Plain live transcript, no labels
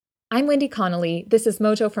I'm Wendy Connolly. This is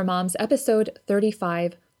Mojo for Moms, episode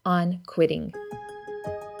 35 on quitting.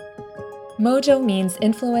 Mojo means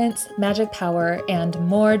influence, magic power, and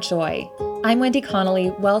more joy. I'm Wendy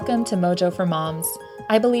Connolly. Welcome to Mojo for Moms.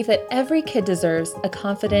 I believe that every kid deserves a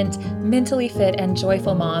confident, mentally fit, and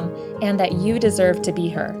joyful mom, and that you deserve to be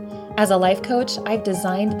her. As a life coach, I've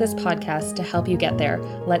designed this podcast to help you get there.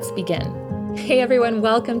 Let's begin. Hey everyone,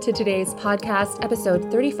 welcome to today's podcast, episode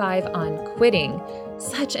 35 on quitting.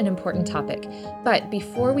 Such an important topic. But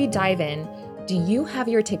before we dive in, do you have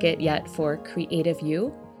your ticket yet for Creative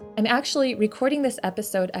You? I'm actually recording this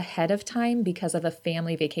episode ahead of time because of a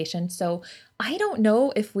family vacation, so I don't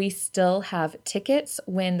know if we still have tickets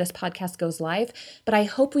when this podcast goes live, but I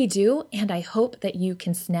hope we do, and I hope that you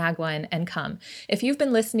can snag one and come. If you've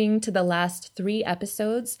been listening to the last 3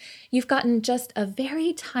 episodes, you've gotten just a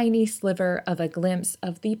very tiny sliver of a glimpse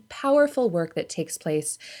of the powerful work that takes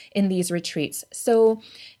place in these retreats. So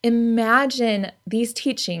imagine these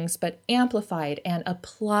teachings, but amplified and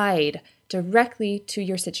applied directly to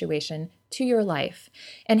your situation, to your life,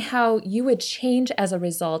 and how you would change as a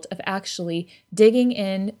result of actually digging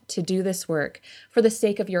in to do this work for the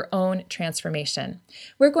sake of your own transformation.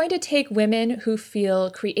 We're going to take women who feel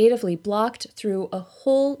creatively blocked through a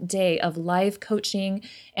whole day of live coaching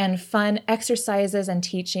and fun exercises and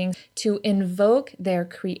teaching to invoke their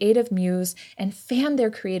creative muse and fan their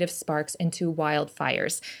creative sparks into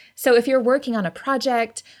wildfires. So if you're working on a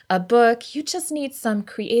project, a book, you just need some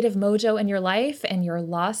creative mojo in your life and you're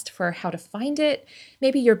lost for how to find it.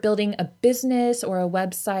 Maybe you're building a business or a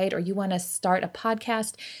website, or you want to start a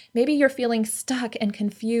podcast. Maybe you're feeling stuck and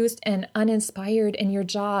confused and uninspired in your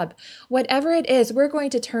job. Whatever it is, we're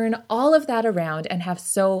going to turn all of that around and have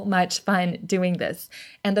so much fun doing this.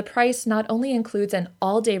 And the price not only includes an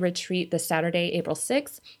all-day retreat this Saturday, April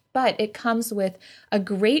 6th, but it comes with a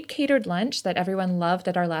great catered lunch that everyone loved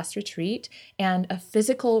at our last retreat and a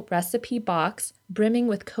physical recipe box brimming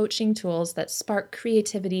with coaching tools that spark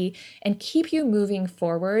creativity and keep you moving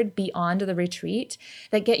forward beyond the retreat,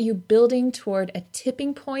 that get you building toward a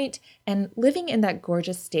tipping point and living in that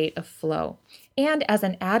gorgeous state of flow. And as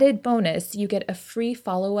an added bonus, you get a free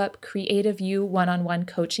follow-up Creative You one-on-one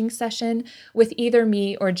coaching session with either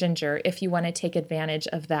me or Ginger if you want to take advantage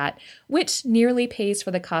of that, which nearly pays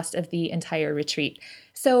for the cost of the entire retreat.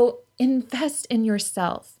 So invest in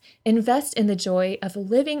yourself. Invest in the joy of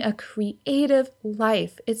living a creative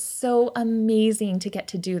life. It's so amazing to get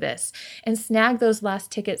to do this. And snag those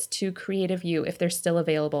last tickets to Creative You if they're still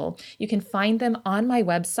available. You can find them on my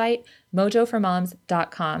website,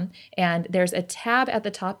 mojoformoms.com. And there's a tab at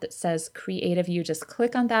the top that says Creative You. Just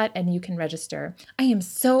click on that and you can register. I am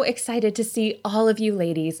so excited to see all of you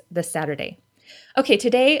ladies this Saturday. Okay,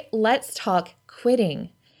 today let's talk quitting.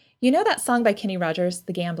 You know that song by Kenny Rogers,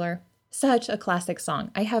 The Gambler? Such a classic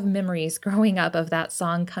song. I have memories growing up of that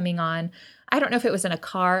song coming on. I don't know if it was in a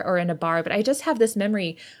car or in a bar, but I just have this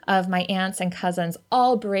memory of my aunts and cousins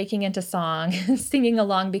all breaking into song and singing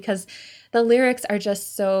along because the lyrics are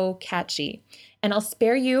just so catchy. And I'll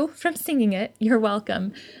spare you from singing it. You're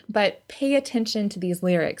welcome. But pay attention to these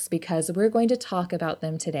lyrics because we're going to talk about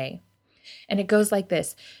them today. And it goes like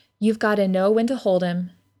this. You've got to know when to hold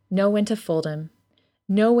 'em, know when to fold 'em,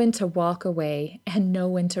 know when to walk away, and know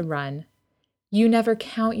when to run. You never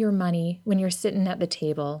count your money when you're sitting at the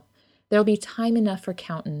table. There'll be time enough for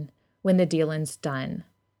counting when the dealing's done.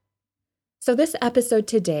 So this episode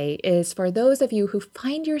today is for those of you who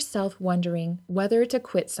find yourself wondering whether to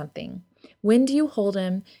quit something. When do you hold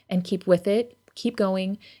 'em and keep with it, keep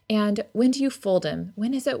going? And when do you fold 'em?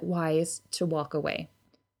 When is it wise to walk away?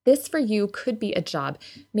 This for you could be a job.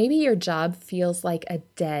 Maybe your job feels like a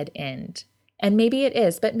dead end. And maybe it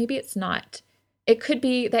is, but maybe it's not. It could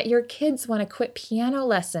be that your kids want to quit piano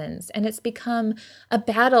lessons and it's become a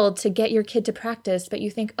battle to get your kid to practice, but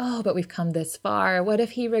you think, oh, but we've come this far. What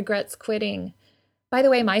if he regrets quitting? By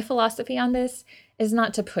the way, my philosophy on this is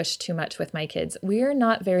not to push too much with my kids. We're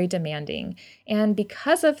not very demanding. And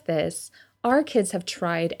because of this, our kids have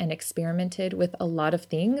tried and experimented with a lot of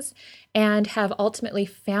things and have ultimately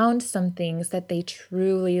found some things that they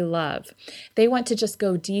truly love. They want to just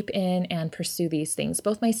go deep in and pursue these things.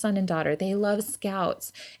 Both my son and daughter, they love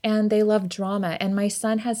scouts and they love drama. And my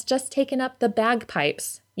son has just taken up the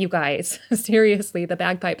bagpipes. You guys, seriously, the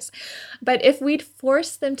bagpipes. But if we'd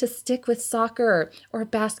force them to stick with soccer or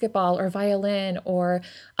basketball or violin or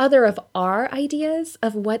other of our ideas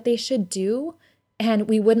of what they should do, and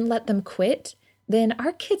we wouldn't let them quit, then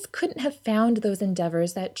our kids couldn't have found those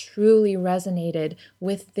endeavors that truly resonated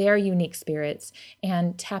with their unique spirits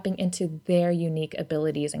and tapping into their unique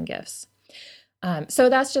abilities and gifts. So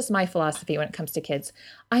that's just my philosophy when it comes to kids.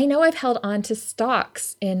 I know I've held on to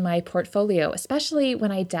stocks in my portfolio, especially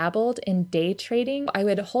when I dabbled in day trading. I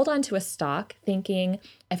would hold on to a stock thinking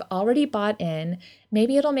I've already bought in.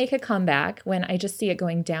 Maybe it'll make a comeback when I just see it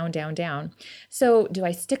going down, down, down. So do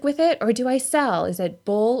I stick with it or do I sell? Is it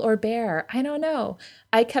bull or bear? I don't know.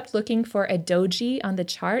 I kept looking for a doji on the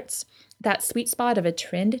charts, that sweet spot of a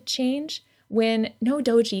trend change, when no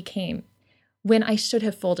doji came, when I should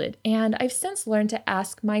have folded. And I've since learned to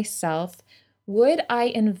ask myself, would I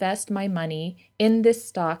invest my money in this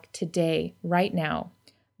stock today, right now?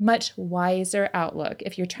 Much wiser outlook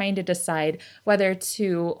if you're trying to decide whether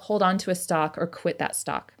to hold on to a stock or quit that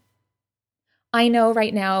stock. I know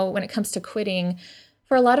right now when it comes to quitting,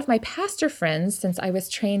 for a lot of my pastor friends, since I was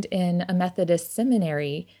trained in a Methodist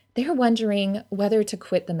seminary, they're wondering whether to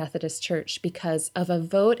quit the Methodist Church because of a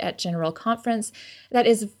vote at General Conference that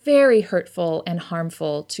is very hurtful and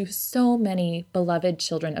harmful to so many beloved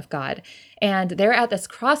children of God. And they're at this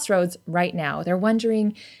crossroads right now. They're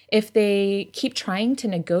wondering if they keep trying to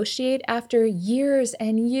negotiate after years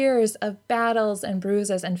and years of battles and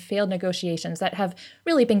bruises and failed negotiations that have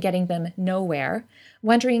really been getting them nowhere,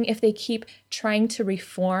 wondering if they keep trying to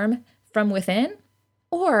reform from within,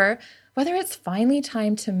 or whether it's finally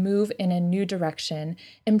time to move in a new direction,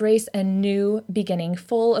 embrace a new beginning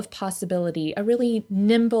full of possibility, a really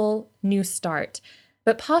nimble new start,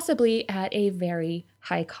 but possibly at a very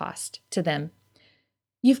high cost to them.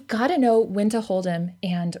 You've got to know when to hold them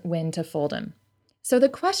and when to fold them. So the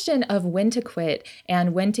question of when to quit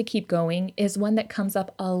and when to keep going is one that comes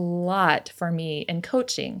up a lot for me in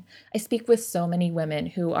coaching. I speak with so many women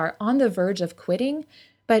who are on the verge of quitting,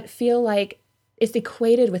 but feel like it's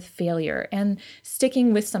equated with failure and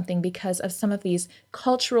sticking with something because of some of these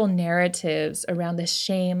cultural narratives around the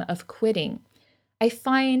shame of quitting. I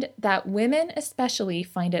find that women especially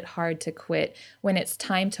find it hard to quit when it's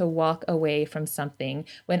time to walk away from something,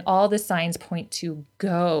 when all the signs point to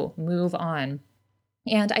go, move on.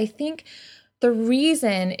 And I think the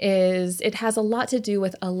reason is it has a lot to do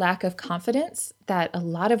with a lack of confidence that a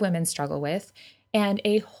lot of women struggle with and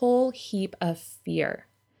a whole heap of fear.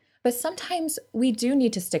 But sometimes we do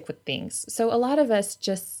need to stick with things. So a lot of us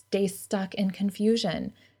just stay stuck in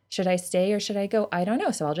confusion. Should I stay or should I go? I don't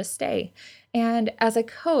know, so I'll just stay. And as a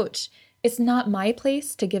coach, it's not my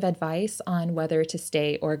place to give advice on whether to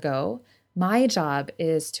stay or go. My job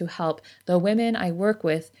is to help the women I work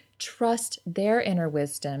with trust their inner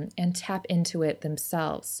wisdom and tap into it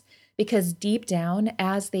themselves. Because deep down,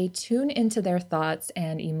 as they tune into their thoughts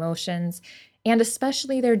and emotions, and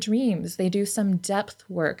especially their dreams, they do some depth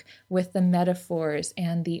work with the metaphors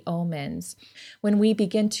and the omens. When we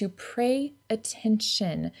begin to pay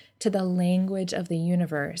attention to the language of the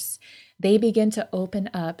universe, they begin to open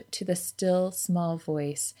up to the still small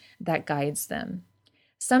voice that guides them.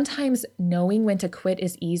 Sometimes knowing when to quit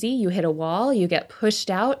is easy. You hit a wall, you get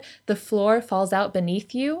pushed out, the floor falls out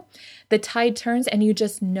beneath you, the tide turns, and you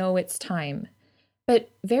just know it's time.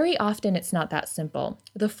 But very often it's not that simple.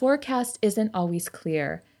 The forecast isn't always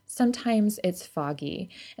clear. Sometimes it's foggy,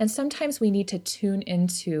 and sometimes we need to tune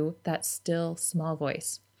into that still small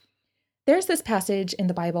voice. There's this passage in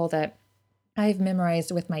the Bible that I've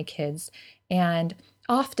memorized with my kids, and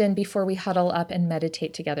often before we huddle up and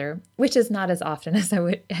meditate together, which is not as often as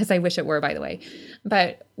I wish it were, by the way,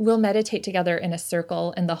 but we'll meditate together in a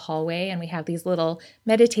circle in the hallway, and we have these little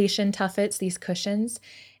meditation tuffets, these cushions,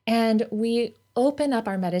 and we open up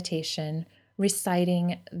our meditation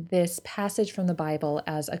reciting this passage from the Bible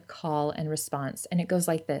as a call and response. And it goes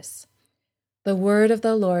like this. The word of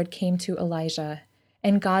the Lord came to Elijah,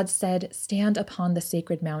 and God said, "Stand upon the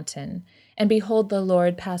sacred mountain." And behold, the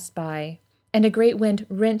Lord passed by, and a great wind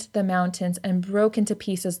rent the mountains and broke into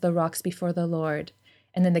pieces the rocks before the Lord.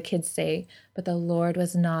 And then the kids say, "But the Lord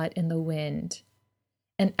was not in the wind."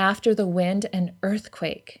 And after the wind, an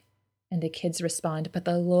earthquake. And the kids respond, "But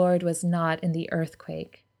the Lord was not in the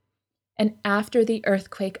earthquake." And after the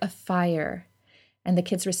earthquake, a fire. And the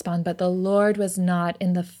kids respond, "But the Lord was not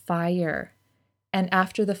in the fire." And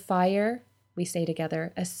after the fire, we say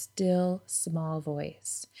together, a still small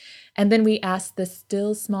voice. And then we ask the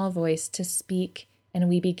still small voice to speak, and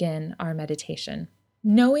we begin our meditation.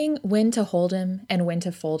 Knowing when to hold him and when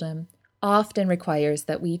to fold him often requires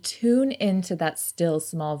that we tune into that still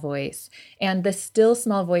small voice. And the still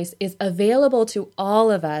small voice is available to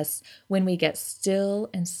all of us when we get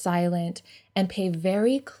still and silent and pay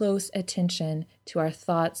very close attention to our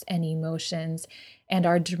thoughts and emotions and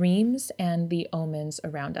our dreams and the omens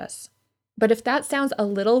around us. But if that sounds a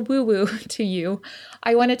little woo-woo to you,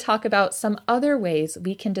 I want to talk about some other ways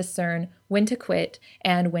we can discern when to quit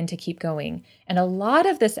and when to keep going. And a lot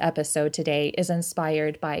of this episode today is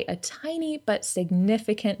inspired by a tiny but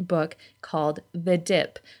significant book called The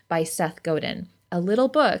Dip by Seth Godin, a little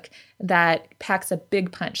book that packs a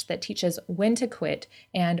big punch that teaches when to quit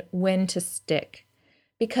and when to stick.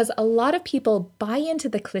 Because a lot of people buy into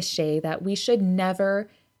the cliche that we should never,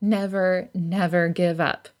 never, never give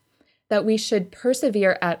up, that we should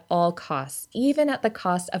persevere at all costs, even at the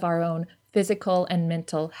cost of our own physical and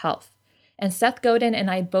mental health. And Seth Godin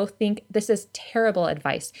and I both think this is terrible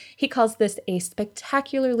advice. He calls this a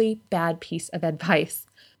spectacularly bad piece of advice.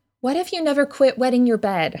 What if you never quit wetting your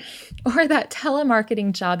bed? Or that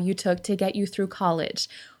telemarketing job you took to get you through college?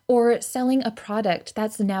 Or selling a product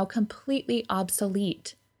that's now completely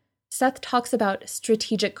obsolete? Seth talks about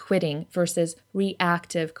strategic quitting versus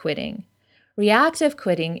reactive quitting. Reactive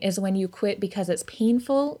quitting is when you quit because it's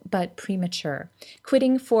painful but premature,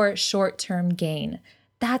 quitting for short-term gain.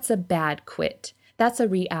 That's a bad quit. That's a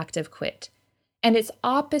reactive quit. And its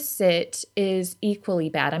opposite is equally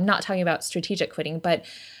bad. I'm not talking about strategic quitting, but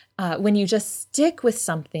when you just stick with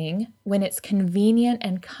something, when it's convenient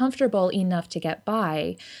and comfortable enough to get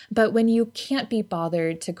by, but when you can't be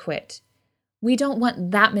bothered to quit. We don't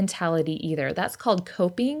want that mentality either. That's called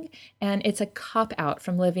coping, and it's a cop-out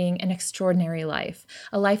from living an extraordinary life,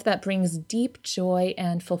 a life that brings deep joy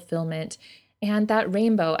and fulfillment, and that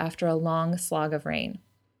rainbow after a long slog of rain.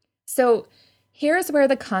 So here's where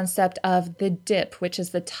the concept of the dip, which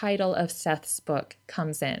is the title of Seth's book,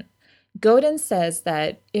 comes in. Godin says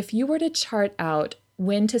that if you were to chart out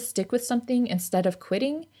when to stick with something instead of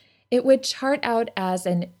quitting, it would chart out as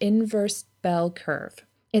an inverse bell curve.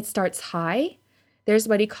 It starts high, there's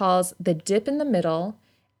what he calls the dip in the middle,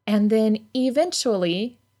 and then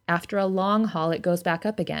eventually, after a long haul, it goes back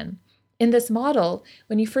up again. In this model,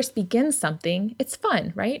 when you first begin something, it's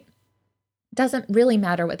fun, right? It doesn't really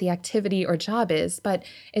matter what the activity or job is, but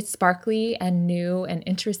it's sparkly and new and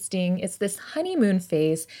interesting. It's this honeymoon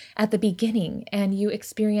phase at the beginning, and you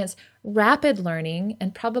experience rapid learning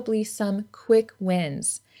and probably some quick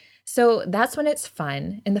wins. So that's when it's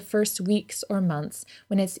fun, in the first weeks or months,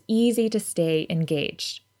 when it's easy to stay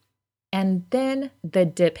engaged. And then the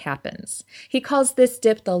dip happens. He calls this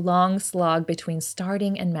dip the long slog between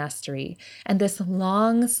starting and mastery. And this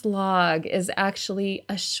long slog is actually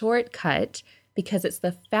a shortcut because it's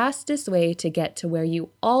the fastest way to get to where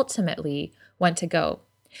you ultimately want to go.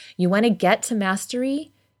 You want to get to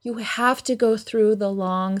mastery? You have to go through the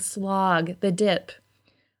long slog, the dip.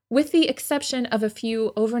 With the exception of a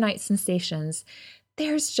few overnight sensations,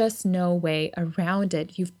 there's just no way around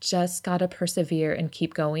it. You've just got to persevere and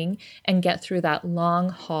keep going and get through that long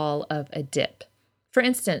haul of a dip. For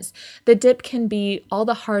instance, the dip can be all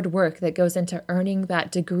the hard work that goes into earning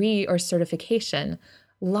that degree or certification.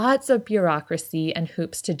 Lots of bureaucracy and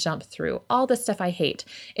hoops to jump through, all the stuff I hate.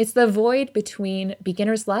 It's the void between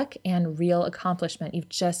beginner's luck and real accomplishment. You've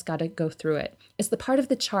just got to go through it. It's the part of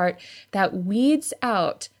the chart that weeds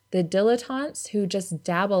out the dilettantes who just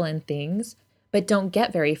dabble in things but don't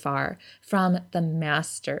get very far from the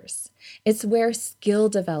masters. It's where skill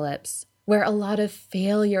develops, where a lot of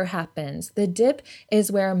failure happens. The dip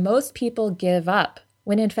is where most people give up,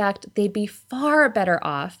 when in fact they'd be far better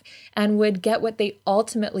off and would get what they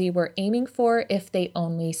ultimately were aiming for if they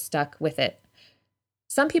only stuck with it.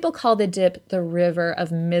 Some people call the dip the river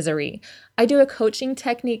of misery. I do a coaching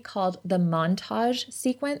technique called the montage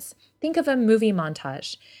sequence. Think of a movie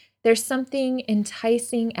montage. There's something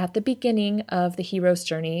enticing at the beginning of the hero's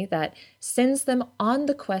journey that sends them on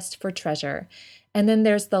the quest for treasure. And then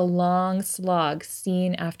there's the long slog,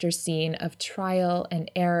 scene after scene of trial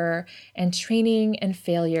and error and training and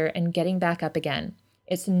failure and getting back up again.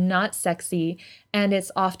 It's not sexy and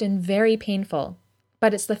it's often very painful,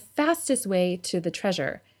 but it's the fastest way to the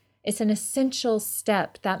treasure. It's an essential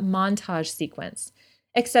step, that montage sequence.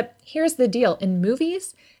 Except here's the deal. In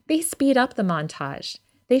movies, they speed up the montage.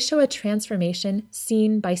 They show a transformation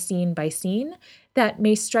scene by scene by scene that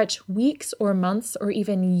may stretch weeks or months or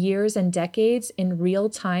even years and decades in real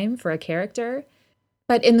time for a character.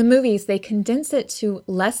 But in the movies, they condense it to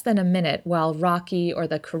less than a minute while Rocky or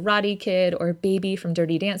the Karate Kid or Baby from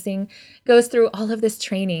Dirty Dancing goes through all of this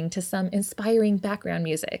training to some inspiring background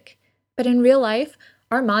music. But in real life,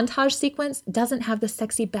 our montage sequence doesn't have the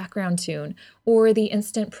sexy background tune or the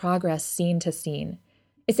instant progress scene to scene.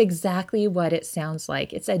 It's exactly what it sounds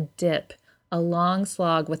like. It's a dip, a long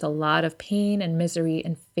slog with a lot of pain and misery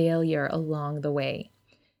and failure along the way.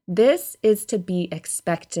 This is to be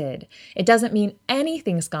expected. It doesn't mean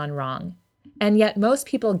anything's gone wrong. And yet most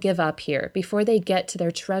people give up here before they get to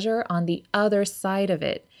their treasure on the other side of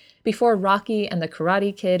it, before Rocky and the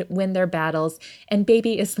Karate Kid win their battles and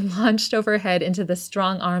baby is launched overhead into the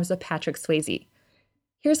strong arms of Patrick Swayze.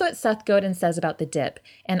 Here's what Seth Godin says about the dip,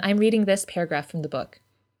 and I'm reading this paragraph from the book.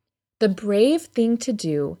 The brave thing to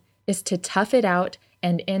do is to tough it out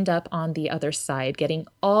and end up on the other side, getting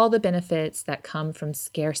all the benefits that come from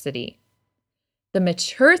scarcity. The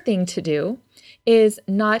mature thing to do is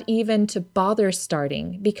not even to bother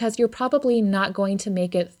starting because you're probably not going to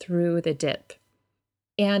make it through the dip.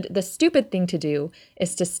 And the stupid thing to do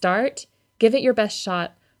is to start, give it your best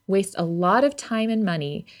shot, waste a lot of time and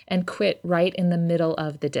money, and quit right in the middle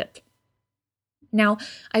of the dip. Now,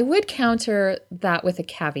 I would counter that with a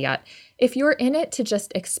caveat. If you're in it to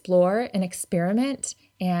just explore and experiment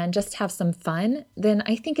and just have some fun, then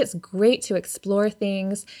I think it's great to explore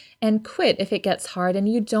things and quit if it gets hard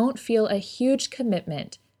and you don't feel a huge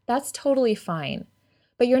commitment. That's totally fine.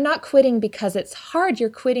 But you're not quitting because it's hard. You're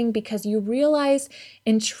quitting because you realize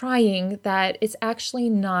in trying that it's actually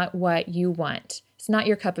not what you want. It's not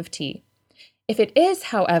your cup of tea. If it is,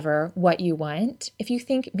 however, what you want, if you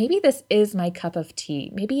think maybe this is my cup of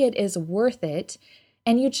tea, maybe it is worth it,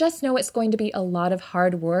 and you just know it's going to be a lot of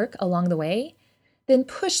hard work along the way, then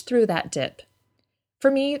push through that dip. For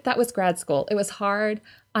me, that was grad school. It was hard.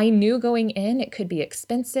 I knew going in it could be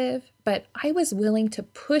expensive, but I was willing to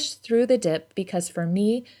push through the dip because for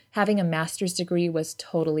me, having a master's degree was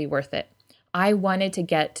totally worth it. I wanted to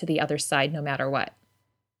get to the other side no matter what.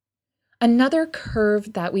 Another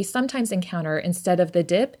curve that we sometimes encounter instead of the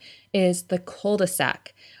dip is the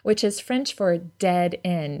cul-de-sac, which is French for dead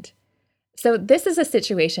end. So this is a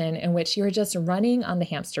situation in which you're just running on the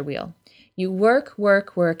hamster wheel. You work,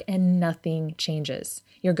 work, work, and nothing changes.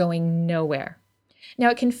 You're going nowhere.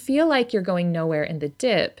 Now, it can feel like you're going nowhere in the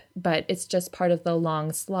dip, but it's just part of the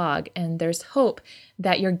long slog, and there's hope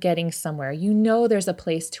that you're getting somewhere. You know there's a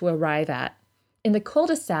place to arrive at. In the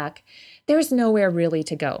cul-de-sac, there's nowhere really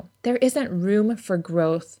to go. There isn't room for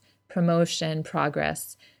growth, promotion,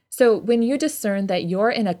 progress. So when you discern that you're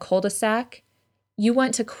in a cul-de-sac, you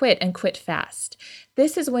want to quit and quit fast.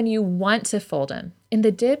 This is when you want to fold him. In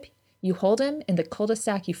the dip, you hold him. In the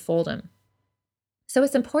cul-de-sac, you fold him. So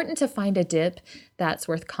it's important to find a dip that's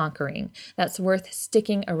worth conquering, that's worth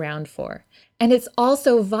sticking around for. And it's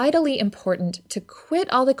also vitally important to quit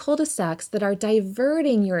all the cul-de-sacs that are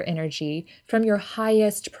diverting your energy from your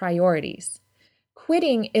highest priorities.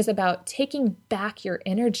 Quitting is about taking back your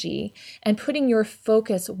energy and putting your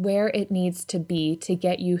focus where it needs to be to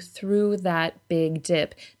get you through that big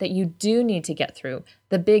dip that you do need to get through.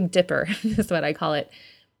 The Big Dipper is what I call it.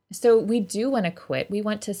 So we do want to quit. We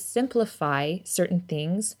want to simplify certain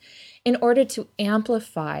things in order to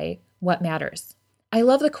amplify what matters. I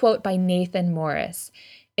love the quote by Nathan Morris.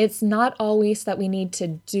 It's not always that we need to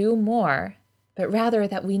do more, but rather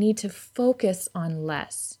that we need to focus on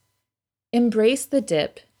less. Embrace the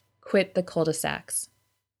dip, quit the cul-de-sacs.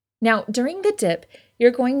 Now, during the dip,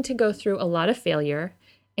 you're going to go through a lot of failure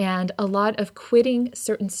and a lot of quitting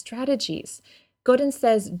certain strategies. Godin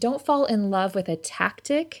says, don't fall in love with a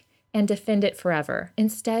tactic and defend it forever.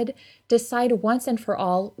 Instead, decide once and for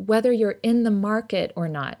all whether you're in the market or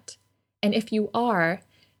not. And if you are,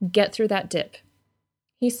 get through that dip.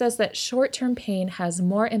 He says that short-term pain has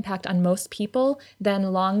more impact on most people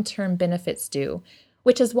than long-term benefits do,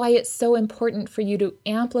 which is why it's so important for you to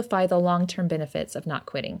amplify the long-term benefits of not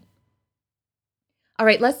quitting. All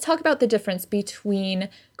right, let's talk about the difference between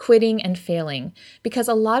quitting and failing, because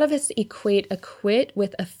a lot of us equate a quit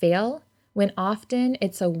with a fail when often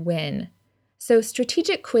it's a win. So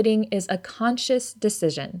strategic quitting is a conscious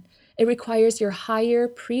decision. It requires your higher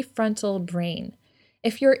prefrontal brain.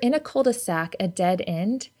 If you're in a cul-de-sac, a dead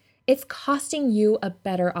end, it's costing you a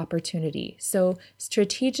better opportunity. So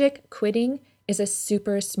strategic quitting is a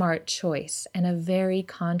super smart choice and a very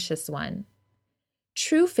conscious one.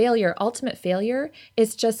 True failure, ultimate failure,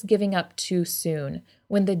 is just giving up too soon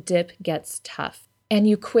when the dip gets tough and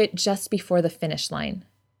you quit just before the finish line.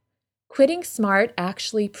 Quitting smart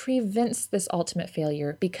actually prevents this ultimate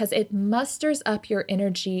failure because it musters up your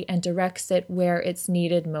energy and directs it where it's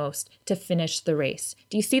needed most to finish the race.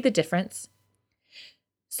 Do you see the difference?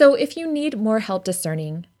 So if you need more help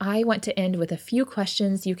discerning, I want to end with a few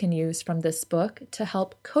questions you can use from this book to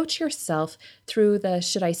help coach yourself through the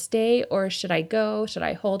should I stay or should I go, should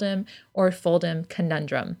I hold him or fold him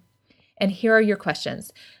conundrum. And here are your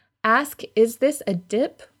questions. Ask, is this a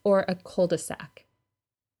dip or a cul-de-sac?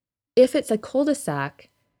 If it's a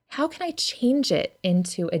cul-de-sac, how can I change it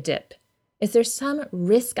into a dip? Is there some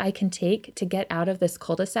risk I can take to get out of this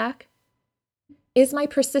cul-de-sac? Is my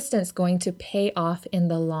persistence going to pay off in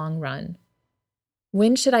the long run?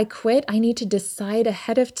 When should I quit? I need to decide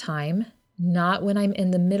ahead of time, not when I'm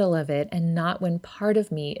in the middle of it and not when part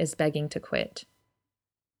of me is begging to quit.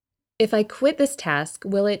 If I quit this task,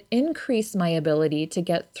 will it increase my ability to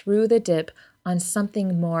get through the dip on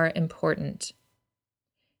something more important?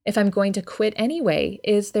 If I'm going to quit anyway,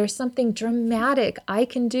 is there something dramatic I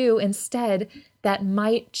can do instead that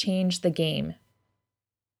might change the game?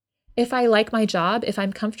 If I like my job, if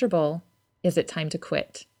I'm comfortable, is it time to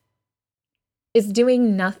quit? Is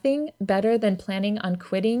doing nothing better than planning on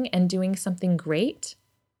quitting and doing something great?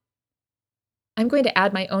 I'm going to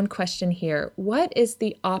add my own question here. What is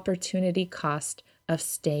the opportunity cost of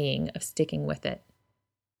sticking with it?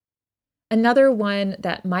 Another one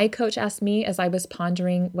that my coach asked me as I was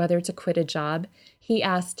pondering whether to quit a job, he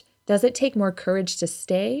asked, does it take more courage to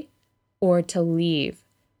stay or to leave?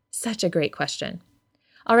 Such a great question.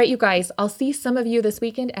 All right, you guys, I'll see some of you this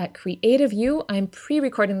weekend at Creative You. I'm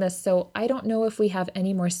pre-recording this, so I don't know if we have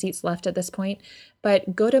any more seats left at this point,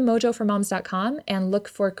 but go to mojoformoms.com and look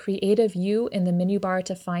for Creative You in the menu bar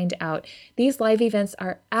to find out. These live events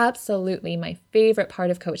are absolutely my favorite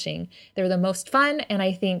part of coaching. They're the most fun, and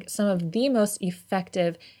I think some of the most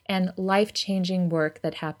effective and life-changing work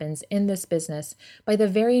that happens in this business by the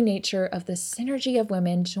very nature of the synergy of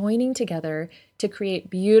women joining together to create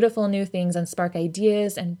beautiful new things and spark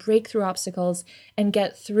ideas and break through obstacles and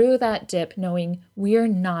get through that dip knowing we're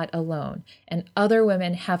not alone and other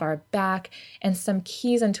women have our back and some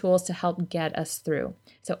keys and tools to help get us through.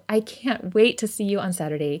 So I can't wait to see you on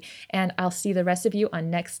Saturday, and I'll see the rest of you on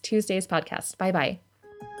next Tuesday's podcast. Bye-bye.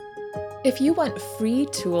 If you want free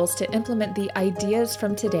tools to implement the ideas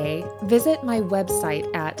from today, visit my website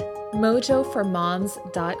at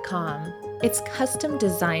mojoformoms.com. It's custom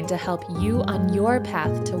designed to help you on your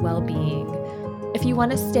path to well-being. If you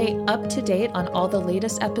want to stay up to date on all the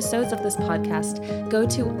latest episodes of this podcast, go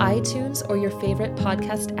to iTunes or your favorite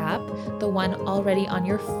podcast app, the one already on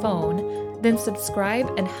your phone, then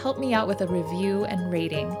subscribe and help me out with a review and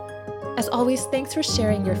rating. As always, thanks for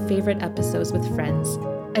sharing your favorite episodes with friends.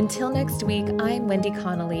 Until next week, I'm Wendy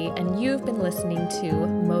Connolly, and you've been listening to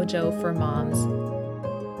Mojo for Moms.